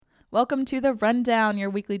Welcome to The Rundown, your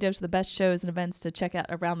weekly dose of the best shows and events to check out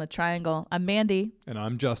around the Triangle. I'm Mandy. And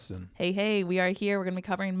I'm Justin. Hey, we are here. We're going to be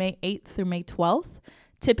covering May 8th through May 12th.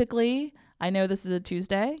 Typically, I know this is a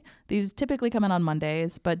Tuesday. These typically come in on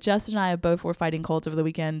Mondays, but Justin and I both were fighting colds over the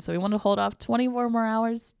weekend, so we wanted to hold off 24 more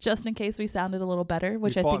hours just in case we sounded a little better,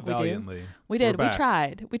 which I think we valiantly. do. We did. We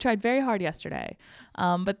tried. We tried very hard yesterday.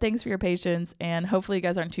 But thanks for your patience, and hopefully you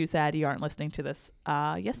guys aren't too sad you aren't listening to this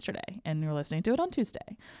yesterday, and you're listening to it on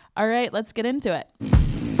Tuesday. All right, let's get into it.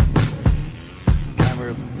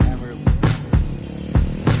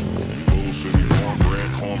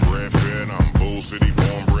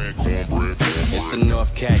 It's the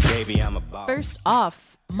North Cat, baby. I'm a boss. First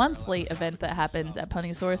off, monthly event that happens at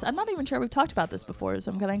Ponysaurus. I'm not even sure we've talked about this before,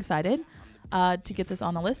 so I'm kind of excited to get this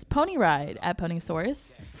on the list. Pony Ride at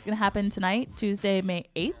Ponysaurus. It's going to happen tonight, Tuesday, May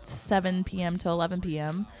 8th, 7 p.m. to 11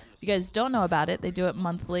 p.m. If you guys don't know about it, they do it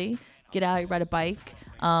monthly. Get out, ride a bike.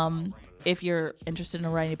 If you're interested in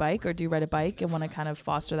riding a bike or do ride a bike and want to kind of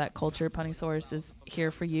foster that culture, Ponysaurus is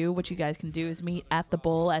here for you. What you guys can do is meet at the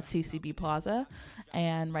Bull at CCB Plaza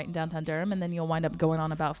and right in downtown Durham, and then you'll wind up going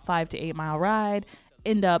on about 5 to 8 mile ride,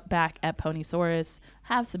 end up back at Ponysaurus,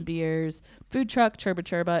 have some beers, food truck Churba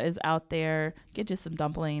Churba is out there, get you some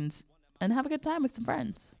dumplings, and have a good time with some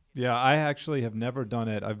friends. Yeah, I actually have never done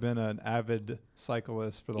it. I've been an avid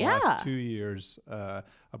cyclist for the last 2 years. I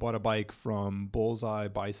bought a bike from Bullseye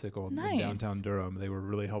Bicycle in downtown Durham. They were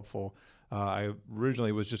really helpful. I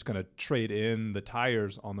originally was just going to trade in the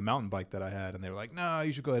tires on the mountain bike that I had, and they were like, no,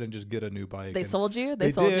 you should go ahead and just get a new bike. They sold you?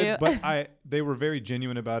 They sold you? But they were very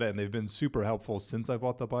genuine about it, and they've been super helpful since I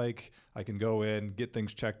bought the bike. I can go in, get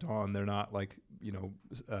things checked on. They're not like, I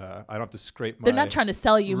don't have to scrape my... They're not trying to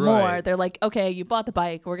sell you more. They're like, okay, you bought the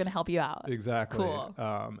bike. We're going to help you out. Exactly. Cool.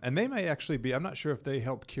 And they may actually be... I'm not sure if they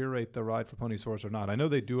help curate the ride for Ponysaurus or not. I know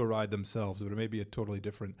they do a ride themselves, but it may be a totally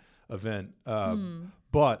different event.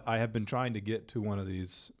 But I have been trying to get to one of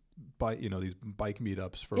these bike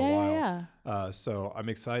meetups for a while. Yeah. So I'm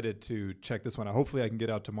excited to check this one out. Hopefully I can get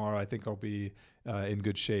out tomorrow. I think I'll be in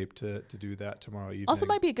good shape to do that tomorrow evening. Also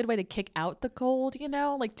might be a good way to kick out the cold,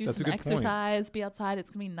 like do That's some exercise, be outside.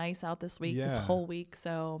 It's going to be nice out this week, this whole week.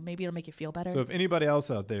 So maybe it'll make you feel better. So if anybody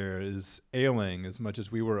else out there is ailing as much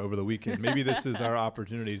as we were over the weekend, maybe this is our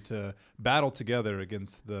opportunity to battle together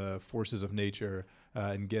against the forces of nature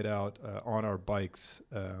and get out on our bikes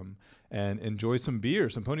and enjoy some beer,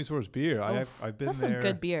 some Ponysaurus beer. I've been that's there. Some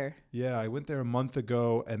good beer. Yeah, I went there a month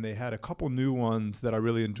ago, and they had a couple new ones that I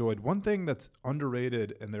really enjoyed. One thing that's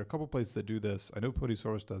underrated, and there are a couple places that do this, I know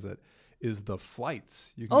Ponysaurus does it, is the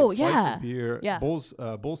flights. You can get flights of beer. Yeah.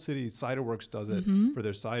 Bull City Cider Works does it for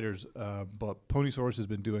their ciders, but Ponysaurus has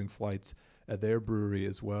been doing flights at their brewery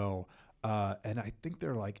as well. And I think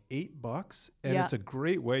they're like $8, and it's a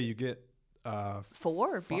great way. You get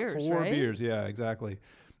four beers, Four right? beers, yeah, exactly.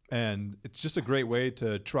 And it's just a great way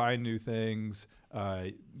to try new things.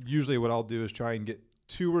 Usually what I'll do is try and get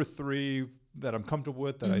 2 or 3 that I'm comfortable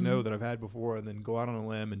with, that I know that I've had before, and then go out on a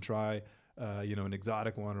limb and try an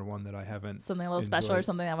exotic one or one that I haven't something a little enjoyed. special or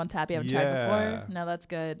something I want to tap you haven't tried before. No, that's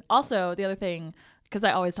good. Also, the other thing, because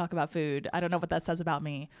I always talk about food, I don't know what that says about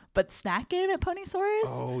me, but snack game at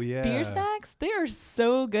Ponysaurus, beer snacks, they are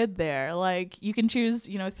so good there. Like you can choose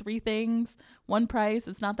 3 things, one price.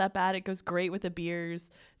 It's not that bad. It goes great with the beers.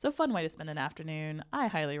 It's a fun way to spend an afternoon. I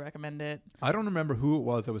highly recommend it. I don't remember who it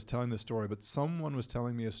was that was telling this story, but someone was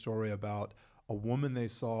telling me a story about a woman they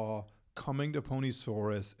saw coming to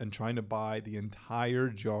Ponysaurus and trying to buy the entire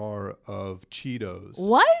jar of Cheetos.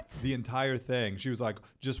 What? The entire thing. She was like,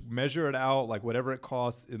 just measure it out, like whatever it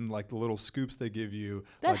costs in like the little scoops they give you.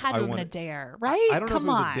 That like, had to have been a dare, right? I don't know if it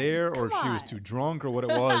was a dare or if she was too drunk or what it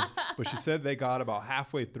was, but she said they got about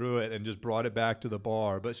halfway through it and just brought it back to the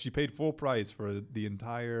bar. But she paid full price for the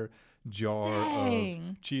entire jar of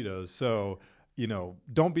Cheetos. So...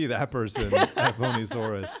 don't be that person at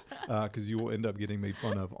Ponysaurus because you will end up getting made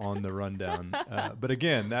fun of on the rundown. But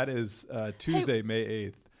again, that is Tuesday,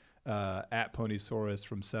 May 8th at Ponysaurus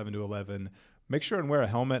from 7 to 11. Make sure and wear a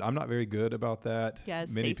helmet. I'm not very good about that.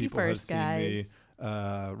 Yes, many safety people first, have seen guys.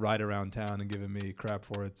 me ride around town and giving me crap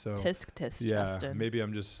for it. So tisk, Justin. Maybe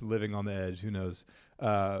I'm just living on the edge. Who knows?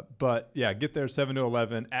 But yeah, get there 7 to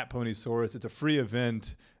 11 at Ponysaurus. It's a free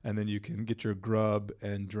event, and then you can get your grub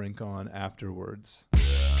and drink on afterwards.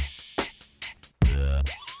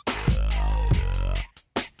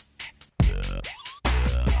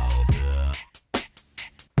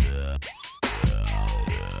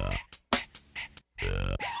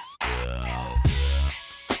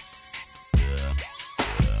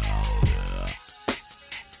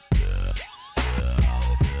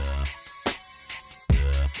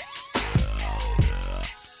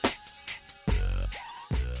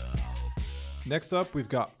 Next up, we've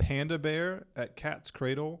got Panda Bear at Cat's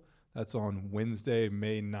Cradle. That's on Wednesday,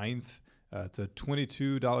 May 9th. It's a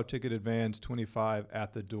 $22 ticket advance, $25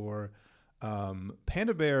 at the door.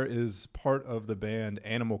 Panda Bear is part of the band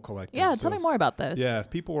Animal Collective. Yeah, tell me more about this. Yeah, if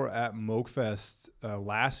people were at Moogfest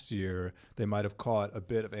last year, they might have caught a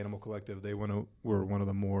bit of Animal Collective. They were one of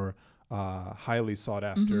the more highly sought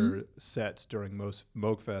after sets during most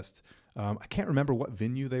Moogfests. I can't remember what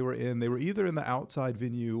venue they were in. They were either in the outside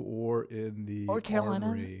venue or in the Carolina.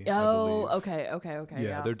 Armory, Oh, okay.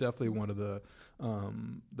 Yeah, they're definitely one of the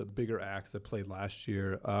bigger acts that played last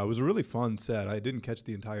year. It was a really fun set. I didn't catch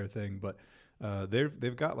the entire thing, but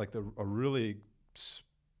they've got like a really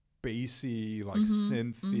spacey, like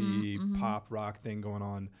synthy pop rock thing going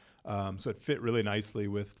on. So it fit really nicely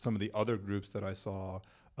with some of the other groups that I saw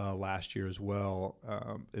last year as well.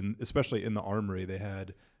 And especially in the Armory, they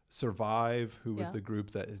had Survive, who was the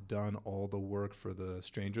group that had done all the work for the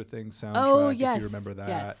Stranger Things soundtrack. Oh, yes. If you remember that.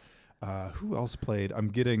 Yes. Who else played? I'm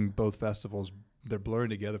getting both festivals. They're blurring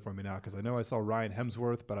together for me now because I know I saw Ryan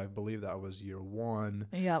Hemsworth, but I believe that was year one.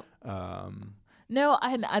 Yep. No, I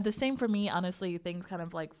had the same for me, honestly, things kind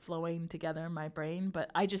of like flowing together in my brain.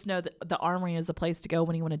 But I just know that the Armory is a place to go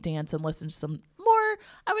when you want to dance and listen to some more,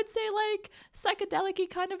 I would say, like psychedelic-y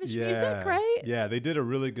kind of music, right? Yeah, they did a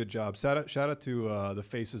really good job. Shout out to the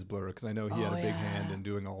Faces Blur because I know he had a big hand in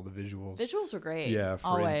doing all the visuals. Visuals were great. Yeah, for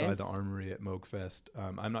always. Inside the Armory at Moogfest.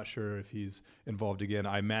 I'm not sure if he's involved again.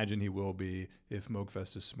 I imagine he will be if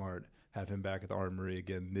Moogfest is smart. Have him back at the Armory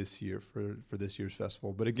again this year for this year's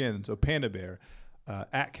festival. But again, so Panda Bear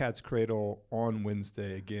at Cat's Cradle on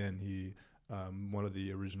Wednesday. Again, he one of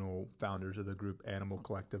the original founders of the group Animal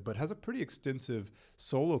Collective, but has a pretty extensive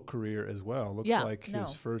solo career as well. Looks like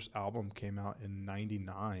his first album came out in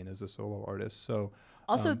 '99 as a solo artist. So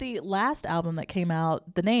also the last album that came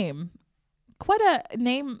out, the name. Quite a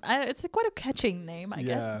name. It's quite a catching name, I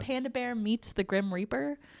guess. Panda Bear meets the Grim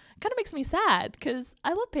Reaper. Kind of makes me sad because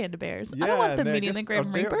I love panda bears. I don't want them meeting the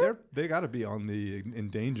Grim Reaper. They got to be on the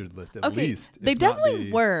endangered list at least. They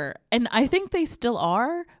definitely were, and I think they still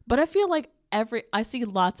are. But I feel like I see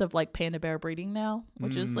lots of like panda bear breeding now,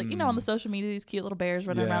 which is like on the social media, these cute little bears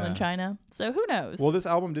running around in China. So who knows? Well, this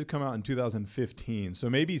album did come out in 2015,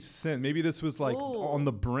 so maybe this was like on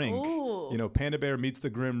the brink. Ooh. Panda Bear meets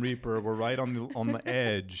the Grim Reaper. We're right on the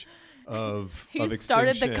edge. He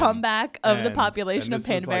started the comeback of the population of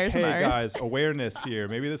panda bears. Hey guys, awareness here.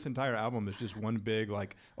 Maybe this entire album is just one big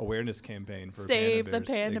like awareness campaign for save panda bears.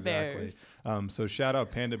 the panda bears. So shout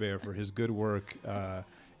out Panda Bear for his good work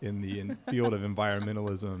in the field of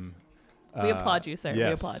environmentalism. We applaud you, sir. Yes.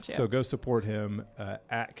 We applaud you. So go support him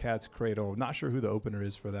at Cat's Cradle. Not sure who the opener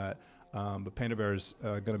is for that, but Panda Bear is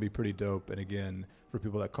going to be pretty dope. And again, for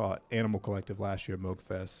people that caught Animal Collective last year at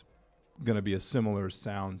Moogfest, going to be a similar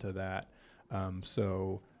sound to that.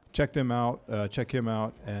 So check them out, check him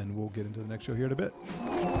out, and we'll get into the next show here in a bit.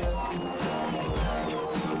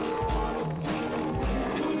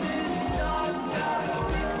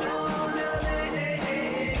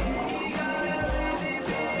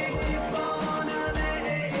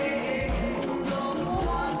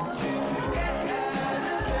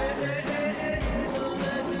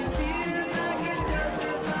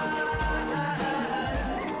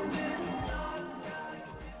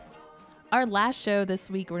 Our last show this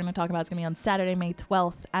week we're going to talk about is going to be on Saturday, May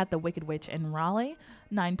 12th at the Wicked Witch in Raleigh,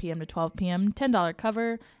 9 p.m. to 12 p.m., $10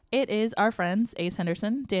 cover. It is our friends Ace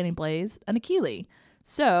Henderson, Danny Blaze, and Akili.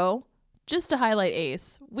 So, just to highlight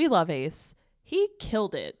Ace, we love Ace. He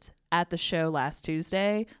killed it at the show last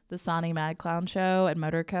Tuesday, the Sonny Mad Clown show at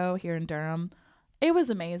Motorco here in Durham. It was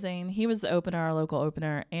amazing. He was the opener, our local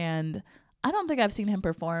opener, and I don't think I've seen him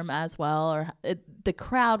perform as well. The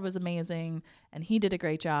crowd was amazing, and he did a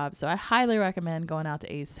great job. So I highly recommend going out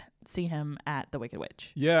to Ace, see him at the Wicked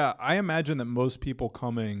Witch. Yeah, I imagine that most people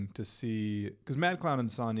coming to see, because Mad Clown and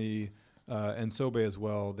Sonny and Sobe as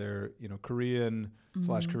well, they're Korean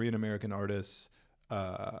 / Korean American artists.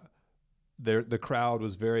 The crowd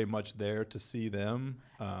was very much there to see them.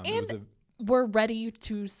 We're ready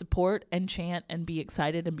to support and chant and be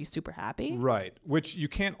excited and be super happy. Right, which you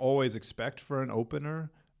can't always expect for an opener,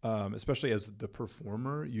 especially as the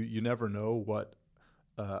performer. You never know what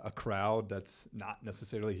a crowd that's not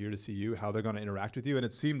necessarily here to see you, how they're going to interact with you. And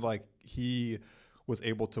it seemed like he was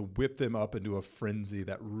able to whip them up into a frenzy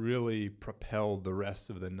that really propelled the rest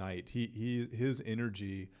of the night. His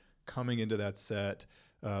energy coming into that set,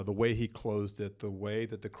 the way he closed it, the way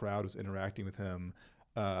that the crowd was interacting with him,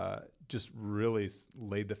 just really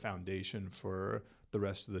laid the foundation for the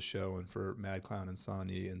rest of the show and for Mad Clown and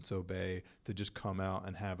Sonny and Sobe to just come out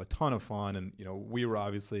and have a ton of fun. And, we were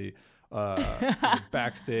obviously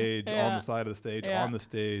backstage, on the side of the stage, on the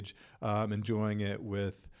stage, enjoying it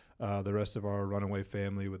with the rest of our Runaway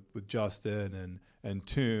family, with Justin and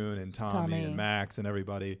Toon and Tommy and Max and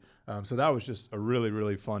everybody. So that was just a really,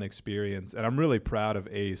 really fun experience. And I'm really proud of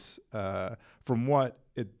Ace. From what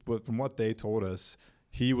they told us,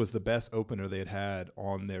 he was the best opener they had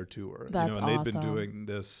on their tour. That's and awesome. they'd been doing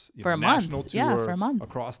this for a national month. tour for a month.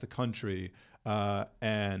 across the country.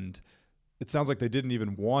 And it sounds like they didn't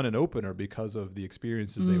even want an opener because of the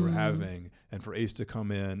experiences they were having. And for Ace to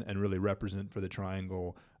come in and really represent for the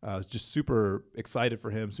Triangle, I was just super excited for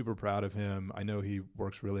him, super proud of him. I know he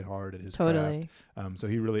works really hard at his craft. So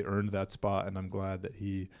he really earned that spot, and I'm glad that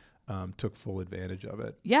he took full advantage of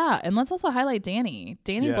it. Yeah, and let's also highlight Danny.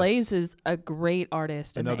 Danny Blaze is a great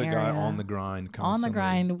artist. Another in the area. guy on the grind constantly. On the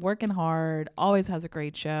grind, working hard, always has a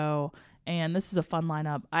great show. And this is a fun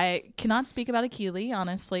lineup. I cannot speak about Akili,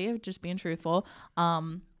 honestly, just being truthful.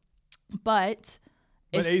 But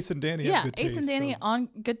Ace and Danny have good taste. Ace and Danny on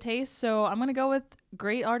good taste. So I'm going to go with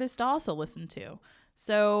great artist to also listen to.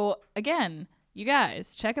 So again, you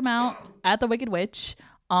guys, check them out at The Wicked Witch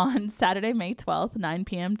on Saturday, May 12th, 9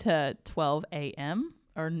 p.m. to 12 a.m.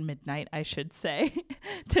 or midnight, I should say.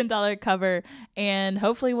 $10 cover. And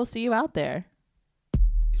hopefully we'll see you out there.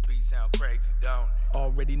 These beats sound crazy, don't it?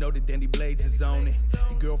 Already know that Danny Blaze is on it.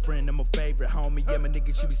 Your girlfriend, I'm a favorite homie. Yeah, my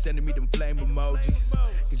nigga, she be sending me them flame emojis.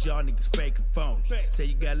 Cause y'all niggas fake and phony. Say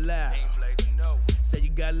you got loud. Say you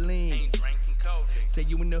got lean. Say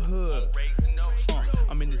you in the hood.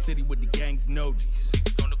 I'm in the city with the gangs and OGs.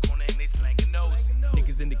 On the corner and they slanging nosy.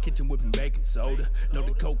 Niggas in the kitchen whipping baking soda. Know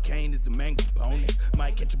the cocaine is the main component.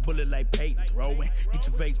 Might catch a bullet like Peyton throwing. Get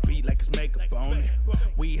your face beat like it's makeup on it.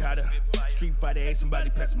 We had a Street Fighter, ain't somebody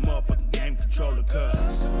pass a motherfucking game controller, cuz I'm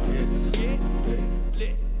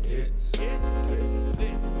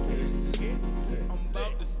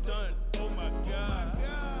about to stun, oh my God.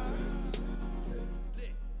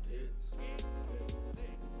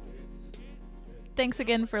 Thanks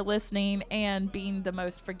again for listening and being the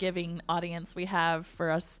most forgiving audience we have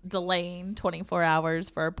for us delaying 24 hours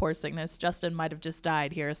for our poor sickness. Justin might have just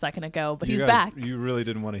died here a second ago, but he's back. You really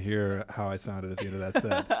didn't want to hear how I sounded at the end of that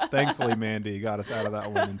set. Thankfully, Mandy got us out of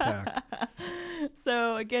that one intact.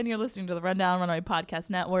 So again, you're listening to the Rundown Runaway Podcast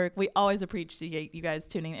Network. We always appreciate you guys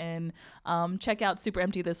tuning in. Check out Super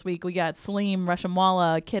Empty this week. We got Salim,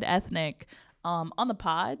 Rushamwala, Kid Ethnic on the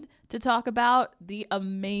pod to talk about the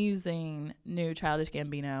amazing new Childish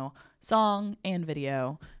Gambino song and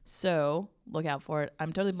video. So look out for it.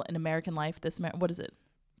 I'm totally in American Life. What is it?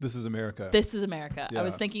 This is America. This is America. Yeah. I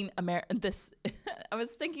was thinking I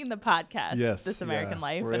was thinking the podcast. Yes, This American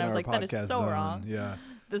Life, We're and I was like, that is so zone. wrong. Yeah.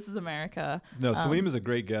 This is America. No, Salim is a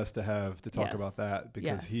great guest to have to talk yes, about that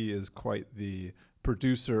because yes. he is quite the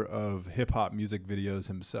producer of hip hop music videos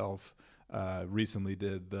himself. Recently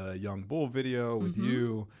did the Young Bull video with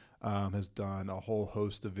you. Has done a whole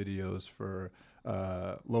host of videos for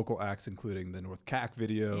local acts, including the North Cac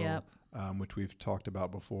video, which we've talked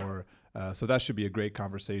about before. So that should be a great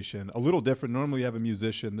conversation. A little different. Normally we have a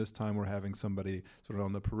musician. This time we're having somebody sort of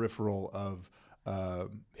on the peripheral of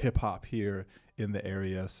hip hop here in the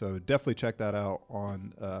area. So definitely check that out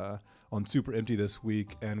on Super Empty this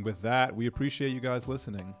week. And with that, we appreciate you guys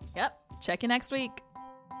listening. Yep. Check you next week.